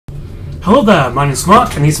Hello there, my name's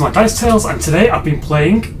Mark and these are my Dice Tales, and today I've been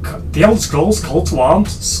playing The Elder Scrolls Call to Arms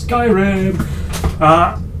Skyrim.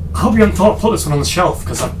 I hope you haven't thought to put this one on the shelf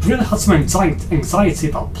because I've really had some anxiety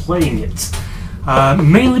about playing it.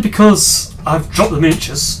 Mainly because I've dropped the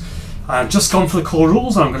miniatures. I've just gone for the core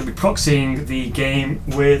rules and I'm going to be proxying the game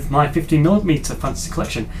with my 15mm fantasy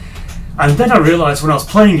collection. And then I realised when I was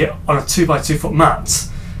playing it on a 2x2 foot mat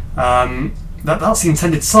that's the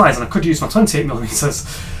intended size and I could use my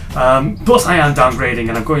 28mm. But I am downgrading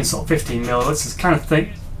and I'm going sort of 15mm. This is kind of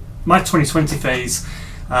thing, my 2020 phase.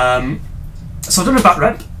 So I've done a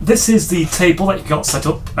Batrep. This is the table that you got set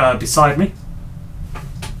up beside me.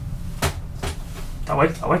 That way.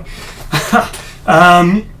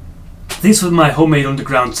 These were my homemade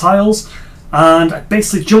underground tiles, and I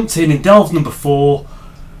basically jumped in Delve number 4.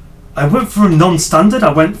 I went for a non-standard.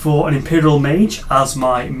 I went for an Imperial Mage as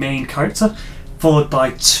my main character, followed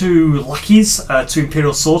by 2 lackeys, 2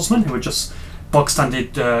 Imperial Swordsmen who were just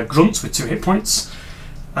bog-standard grunts with 2 hit points.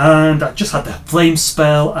 And I just had the Flame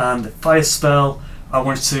spell and the Fire spell. I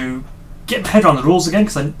wanted to get my head around the rules again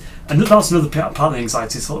because I knew that was another part of the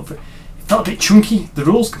anxiety. Sort of, it felt a bit chunky, the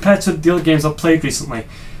rules, compared to the other games I've played recently.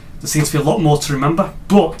 There seems to be a lot more to remember,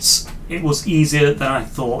 but it was easier than I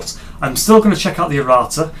thought. I'm still going to check out the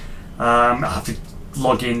errata. I have to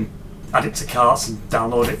log in, add it to carts and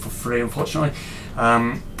download it for free, unfortunately.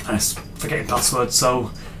 And I'm forgetting passwords,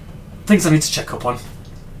 so things I need to check up on.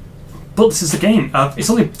 But this is the game. It's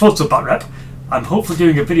only photo Batrep. I'm hopefully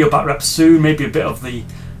doing a video Batrep soon, maybe a bit of the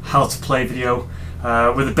how to play video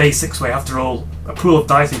with the basics where you have to roll a pool of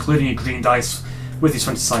dice, including your green dice with your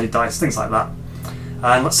 20-sided dice, things like that.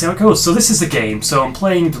 And let's see how it goes. So this is the game. So I'm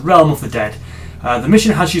playing the Realm of the Dead. The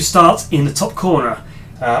mission has you start in the top corner.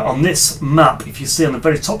 On this map, if you see on the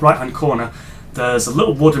very top right hand corner, there's a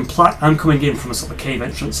little wooden plaque. I'm coming in from a sort of cave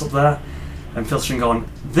entrance up there and filtering on.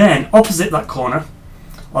 Then opposite that corner,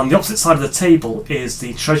 on the opposite side of the table, is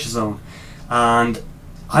the treasure zone. And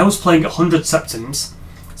I was playing at 100 septims,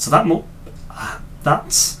 so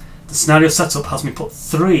that's the scenario setup has me put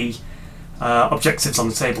 3 objectives on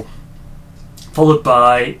the table, followed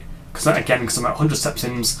by, because I'm at 100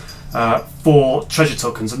 septims, 4 treasure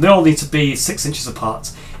tokens, and they all need to be 6 inches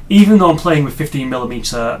apart. Even though I'm playing with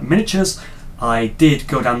 15mm miniatures, I did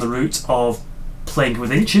go down the route of playing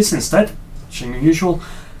with inches instead, which is unusual.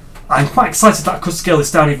 I'm quite excited that I could scale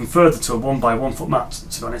this down even further to a 1x1 foot mat,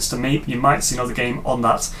 to be honest. And maybe you might see another game on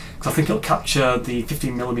that, because I think it'll capture the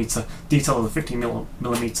 15mm detail of the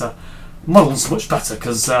 15mm models much better,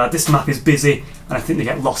 because this map is busy and I think they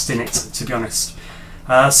get lost in it, to be honest.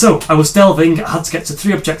 So I was delving, I had to get to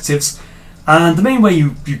 3 objectives, and the main way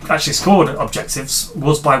you actually scored objectives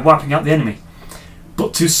was by wiping out the enemy.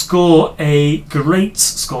 But to score a great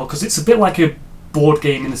score, because it's a bit like a board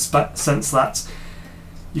game in the sense that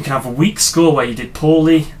you can have a weak score where you did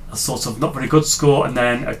poorly, a sort of not very good score, and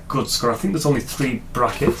then a good score. I think there's only 3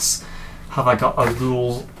 brackets. Have I got a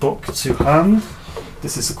rule book to hand?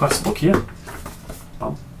 This is the quest book here.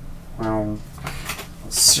 Well,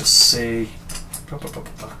 let's just see.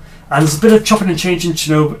 And there's a bit of chopping and changing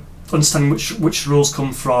to understanding which rules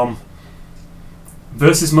come from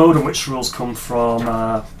versus mode and which rules come from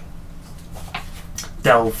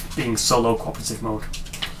Delve being solo cooperative mode.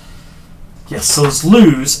 Yes, so there's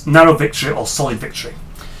lose, narrow victory or solid victory.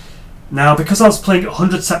 Now because I was playing at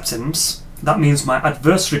 100 septims, that means my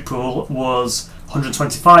adversary pool was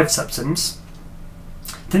 125 septims.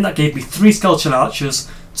 I think that gave me 3 skeleton archers,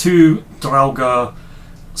 2 Draugr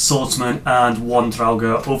swordsman and 1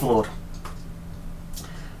 Draugr overlord.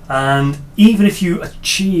 And even if you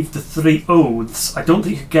achieve the 3 oaths, I don't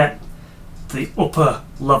think you could get the upper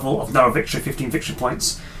level of narrow victory, 15 victory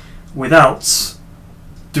points, without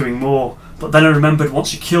doing more. But then I remembered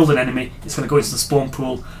once you killed an enemy, it's going to go into the spawn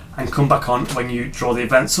pool and come back on when you draw the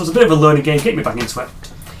event. So it's a bit of a learning game, get me back into it.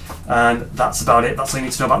 And that's about it. That's all you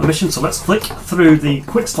need to know about the mission. So let's flick through the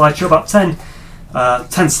quick slideshow, about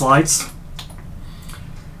 10 slides.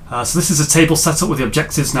 So this is a table set up with the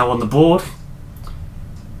objectives now on the board.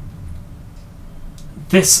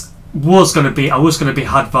 This was going to be, I was going to be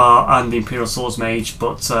Hadvar and the Imperial Swords Mage,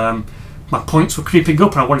 but my points were creeping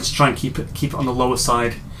up and I wanted to try and keep it on the lower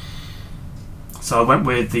side. So I went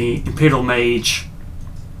with the Imperial Mage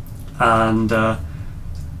and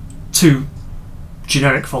 2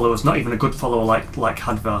 generic followers, not even a good follower like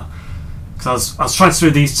Hadvar. Because I was trying to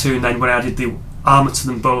do these 2, and then when I added the armour to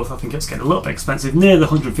them both, I think it's getting a little bit expensive, near the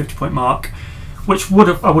 150 point mark, which I would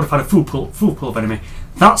have had a full pool of enemy.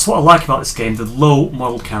 That's what I like about this game, the low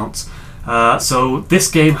model count. So this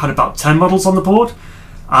game had about 10 models on the board,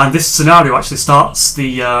 and this scenario actually starts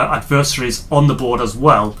the adversaries on the board as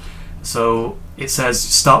well. So it says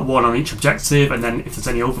start 1 on each objective, and then if there's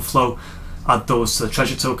any overflow, add those to the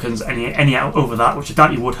treasure tokens. Any out over that, which I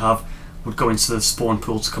doubt you would have, would go into the spawn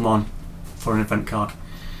pool to come on for an event card.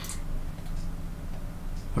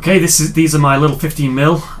 Okay, these are my little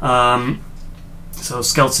 15mm. So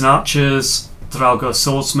skeleton archers, Draugr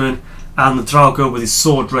swordsman, and the Draugr with his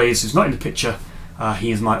sword raised, who's not in the picture.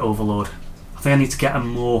 He is my overlord. I think I need to get a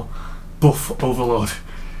more buff overlord.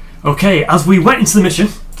 Okay, as we went into the mission,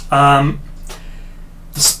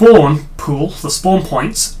 the spawn pool, the spawn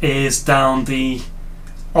point, is down the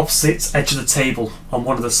opposite edge of the table on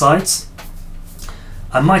one of the sides.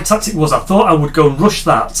 And my tactic was, I thought I would go and rush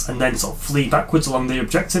that and then sort of flee backwards along the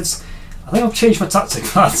objectives. I think I'll change my tactic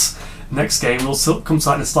for that next game. It'll come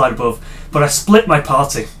to in the slide above. But I split my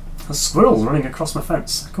party. A squirrel running across my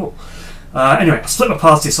fence. Cool. Anyway, I split my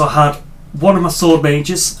party, so I had one of my sword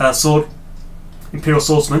mages, Imperial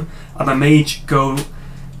Swordsman, and my mage go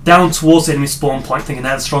down towards the enemy spawn point, thinking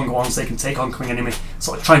they're the stronger ones, they can take oncoming enemy,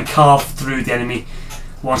 sort of try and carve through the enemy.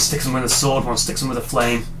 One sticks them with a sword, one sticks them with a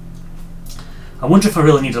flame. I wonder if I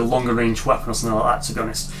really need a longer range weapon or something like that, to be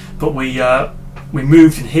honest. But we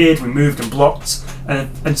moved and hid, we moved and blocked,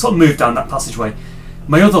 and sort of moved down that passageway.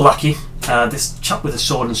 My other lackey, this chap with a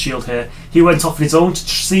sword and shield here, he went off on his own to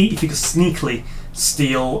see if he could sneakily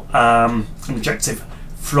steal an objective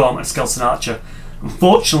from a skeleton archer.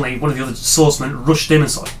 Unfortunately, one of the other swordsmen rushed him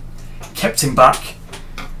and sort of kept him back.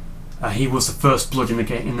 He was the first blood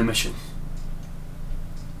in the mission.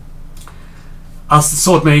 As the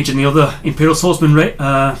sword mage and the other Imperial swordsmen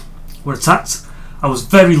were attacked, I was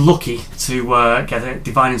very lucky to get a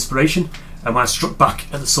divine inspiration, and when I struck back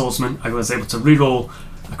at the swordsman, I was able to reroll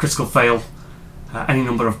a critical fail, any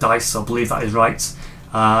number of dice, so I believe that is right,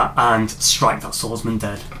 and strike that swordsman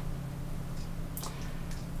dead.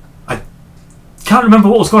 I can't remember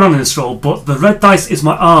what was going on in this roll, but the red dice is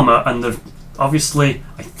my armour, and obviously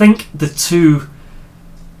I think it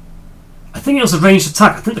was a ranged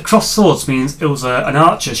attack. I think the cross swords means it was an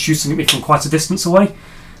archer shooting at me from quite a distance away.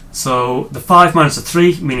 So the 5 minus a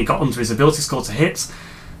 3, meaning he got under his ability score to hit.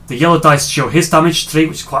 The yellow dice show his damage, 3,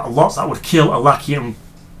 which is quite a lot. So that would kill a lackey and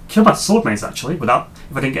kill my sword maze actually, if I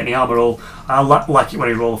didn't get any armour roll. I like it when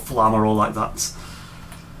I roll a full armour roll like that.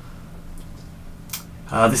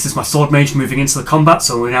 This is my sword mage moving into the combat,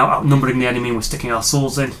 so we're now outnumbering the enemy and we're sticking our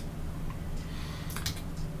swords in.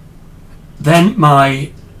 Then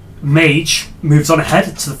my mage moves on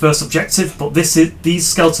ahead to the first objective, but these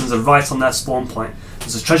skeletons are right on their spawn point.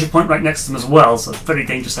 There's a treasure point right next to them as well, so it's a very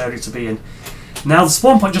dangerous area to be in. Now the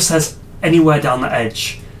spawn point just says anywhere down the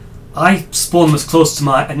edge. I spawn them as close to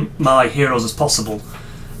my heroes as possible.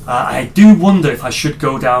 I do wonder if I should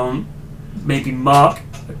go down, maybe mark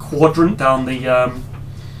a quadrant down the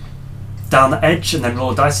edge and then roll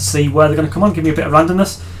a dice to see where they're going to come on, give me a bit of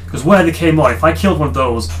randomness, because where they came on, if I killed one of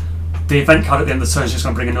those, the event card at the end of the turn is just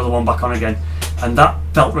going to bring another one back on again, and that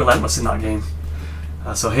felt relentless in that game.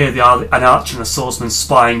 So here they are, an archer and a swordsman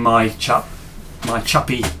spying my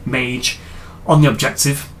chappy mage on the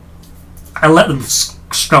objective. I let them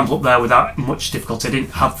scramble up there without much difficulty. I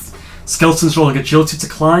didn't have skeletons rolling agility to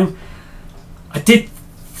climb. I did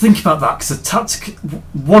think about that because the tactic,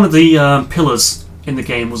 one of the pillars in the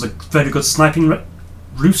game was a very good sniping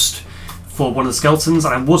roost for one of the skeletons,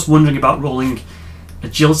 and I was wondering about rolling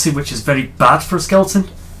agility, which is very bad for a skeleton,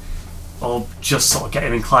 or just sort of get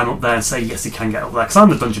him and climb up there and say yes, he can get up there, because I'm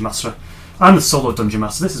the dungeon master. I'm the solo dungeon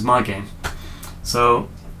master. This is my game, so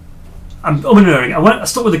I'm erring. I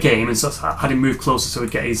stuck with the game and so I had him move closer so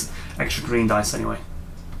he'd get his extra green dice anyway.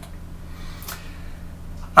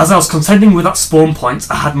 As I was contending with that spawn point,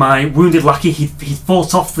 I had my wounded lackey. He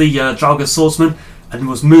fought off the Draugr swordsman and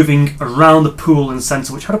was moving around the pool in the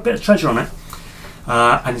centre, which had a bit of treasure on it,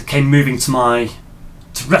 and came moving to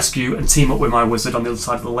rescue and team up with my wizard on the other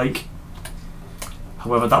side of the lake.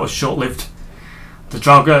 However, that was short-lived. The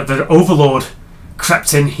Draugr, the overlord,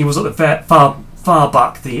 crept in. He was at the far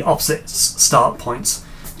back, the opposite start point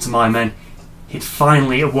to my men. He'd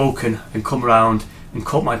finally awoken and come round and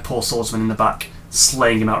caught my poor swordsman in the back,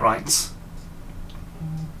 slaying him outright.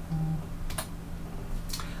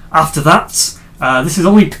 After that, this is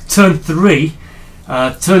only turn 3.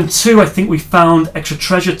 Turn 2, I think we found extra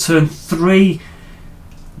treasure. Turn 3,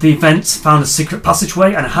 the event found a secret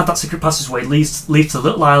passageway, and I had that secret passageway lead to a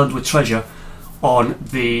little island with treasure on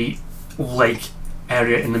the lake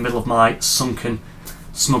area in the middle of my sunken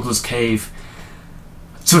smuggler's cave.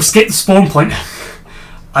 To escape the spawn point,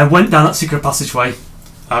 I went down that secret passageway,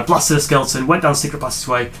 I blasted a skeleton, went down the secret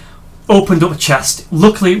passageway, opened up a chest.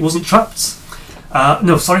 Luckily it wasn't trapped.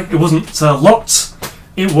 No, sorry, it wasn't locked.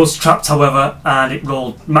 It was trapped, however, and it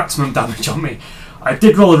rolled maximum damage on me. I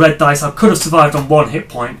did roll a red dice. I could have survived on 1 hit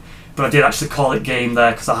point, but I did actually call it game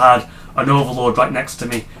there because I had an overlord right next to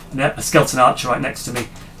me, a skeleton archer right next to me.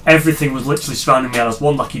 Everything was literally surrounding me, and I was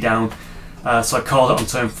 1 lucky down. So I called it on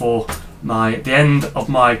turn 4. The end of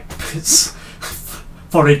my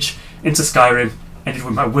forage into Skyrim ended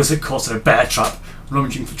with my wizard caught in a bear trap,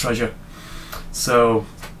 rummaging for treasure. So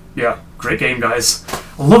yeah, great game, guys.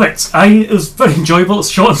 I love it. It was very enjoyable. It's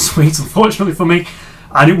short and sweet, unfortunately for me.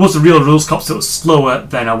 And it was a real rules cop, so it was slower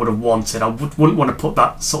than I would have wanted. I wouldn't want to put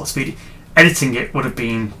that sort of speed. Editing it would have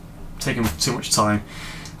been taking too much time.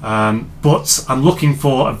 But I'm looking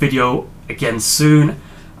for a video again soon.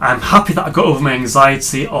 I'm happy that I got over my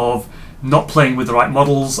anxiety of not playing with the right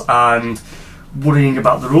models and worrying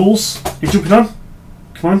about the rules. You jumping on?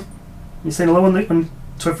 Come on. You saying hello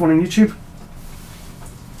to everyone on YouTube?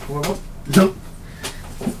 No.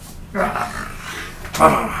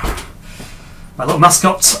 My little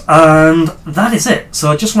mascot, and that is it. So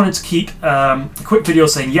I just wanted to keep a quick video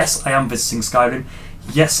saying yes, I am visiting Skyrim.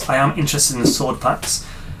 Yes, I am interested in the sword packs.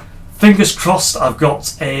 Fingers crossed I've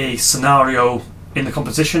got a scenario in the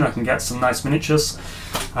competition. I can get some nice miniatures.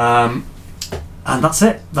 And that's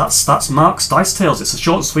it. That's Mark's Dice Tales. It's a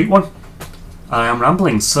short and sweet one. I am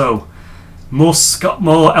rambling. So more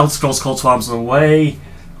Elder Scrolls Call to Arms on the way.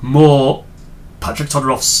 More Patrick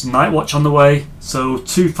Todoroff's Night Watch on the way. So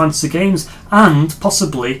 2 fantasy games and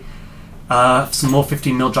possibly some more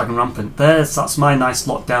 15mm Dragon Rampant. That's my nice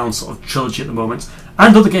lockdown sort of trilogy at the moment.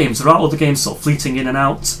 And other games. There are other games sort of fleeting in and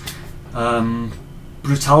out.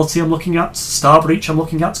 Brutality I'm looking at. Starbreach I'm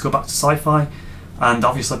looking at to go back to sci-fi. And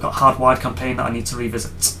obviously I've got Hardwired campaign that I need to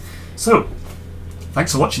revisit. So,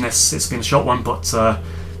 thanks for watching this. It's been a short one, but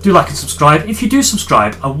do like and subscribe. If you do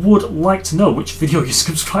subscribe, I would like to know which video you're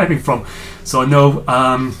subscribing from, so I know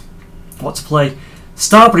what to play.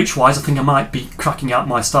 Starbreach wise, I think I might be cracking out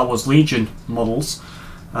my Star Wars Legion models,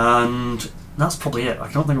 and that's probably it.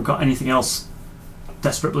 I don't think I've got anything else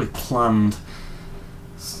desperately planned.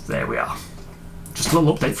 So there we are. Just a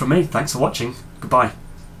little update from me. Thanks for watching. Goodbye.